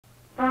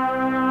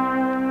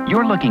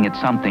You're looking at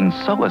something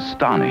so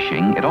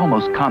astonishing, it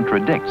almost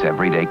contradicts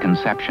everyday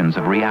conceptions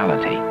of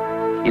reality.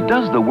 It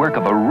does the work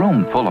of a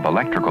room full of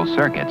electrical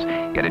circuits,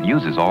 yet it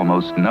uses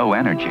almost no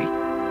energy.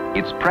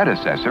 Its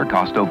predecessor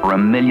cost over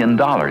 $1 million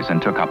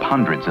and took up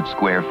hundreds of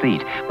square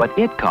feet, but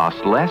it costs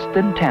less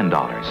than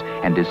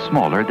 $10 and is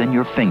smaller than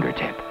your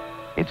fingertip.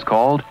 It's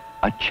called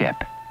a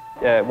chip.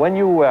 When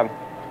you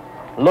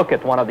look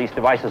at one of these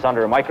devices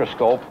under a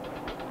microscope,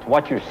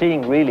 what you're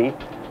seeing really,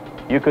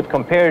 you could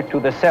compare it to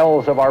the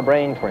cells of our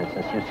brain, for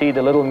instance. You see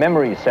the little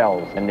memory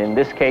cells, and in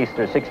this case,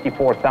 there's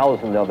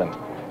 64,000 of them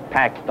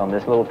packed on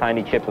this little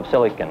tiny chip of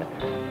silicon.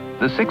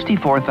 The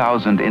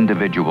 64,000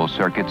 individual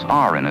circuits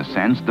are, in a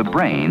sense, the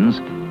brains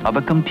of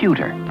a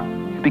computer,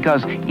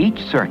 because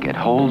each circuit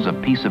holds a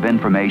piece of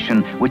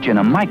information which in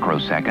a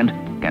microsecond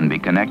can be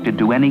connected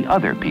to any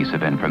other piece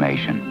of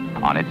information,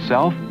 on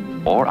itself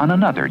or on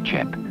another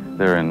chip.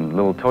 They're in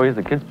little toys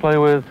that kids play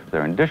with,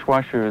 they're in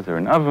dishwashers, they're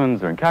in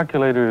ovens, they're in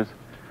calculators,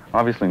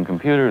 obviously in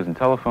computers and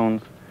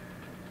telephones.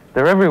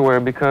 They're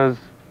everywhere because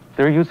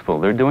they're useful,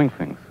 they're doing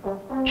things.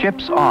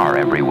 Chips are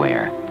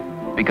everywhere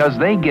because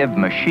they give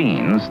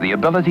machines the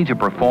ability to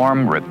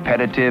perform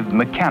repetitive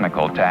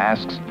mechanical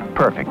tasks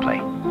perfectly.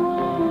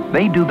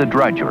 They do the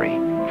drudgery,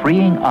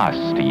 freeing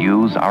us to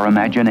use our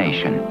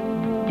imagination.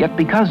 Yet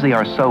because they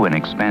are so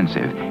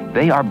inexpensive,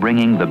 they are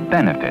bringing the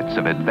benefits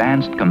of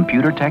advanced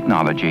computer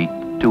technology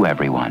to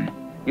everyone.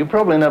 You've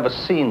probably never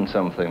seen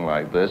something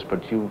like this,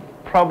 but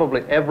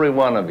probably every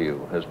one of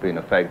you has been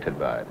affected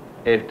by it.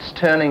 It's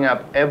turning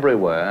up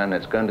everywhere, and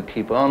it's going to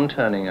keep on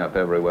turning up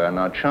everywhere, and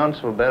our chance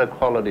of a better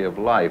quality of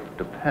life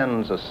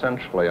depends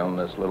essentially on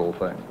this little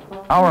thing.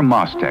 Our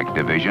MOSTEC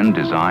division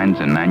designs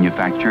and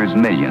manufactures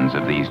millions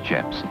of these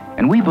chips,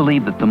 and we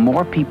believe that the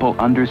more people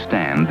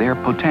understand their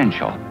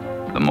potential,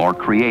 the more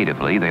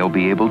creatively they'll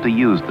be able to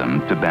use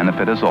them to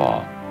benefit us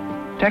all.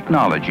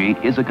 Technology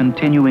is a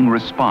continuing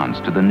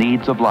response to the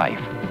needs of life,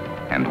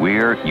 and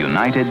we're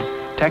United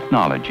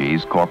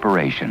Technologies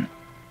Corporation.